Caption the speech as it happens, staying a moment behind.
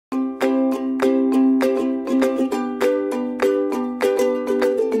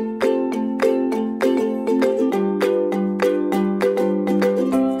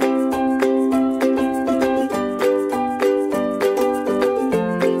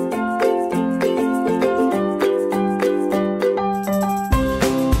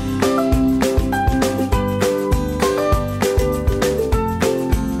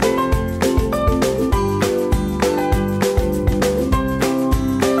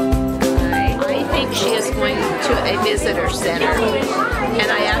she is going to a visitor center.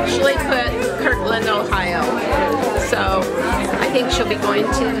 And I actually put Kirtland, Ohio. So I think she'll be going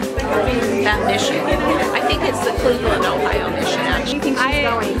to that mission. I think it's the Cleveland, Ohio mission, actually. Do you think she's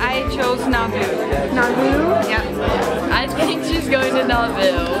going? I chose Nauvoo. Nauvoo? Yep. I think she's going to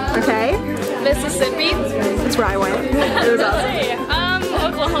Nauvoo. Okay. Mississippi. That's where I went. It was awesome.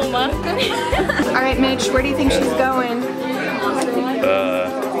 Oklahoma. Alright, Mitch, where do you think she's going?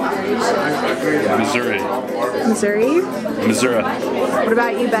 Missouri. Missouri? Missouri. What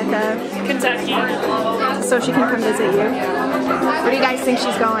about you, Becca? Kentucky. So she can come visit you. Where do you guys think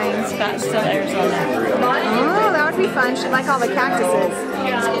she's going? Scottsdale, Arizona. Oh, that would be fun. She'd like all the cactuses.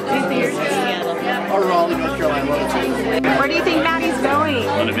 Or Raleigh, North Carolina. Where do you think Maddie's going?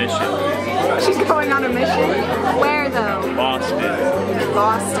 On a mission. She's going on a mission? Where though? Boston.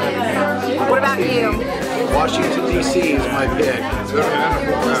 Boston. What about you? Washington, D.C. is my pick.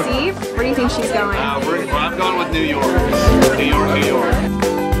 DC? Where do you think she's going? I'm going with New York. New York, New York.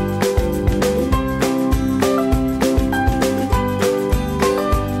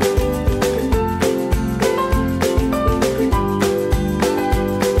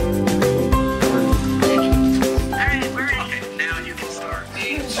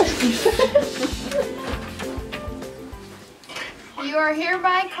 You are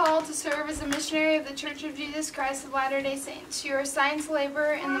hereby called to serve as a missionary of the Church of Jesus Christ of Latter-day Saints. You are assigned to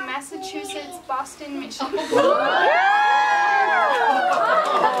labor in the Massachusetts Boston Mission.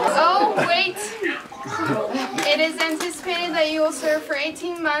 Oh, wait. It is anticipated that you will serve for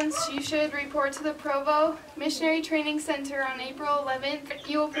 18 months. You should report to the Provo Missionary Training Center on April 11th.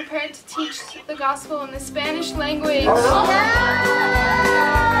 You will prepare to teach the gospel in the Spanish language.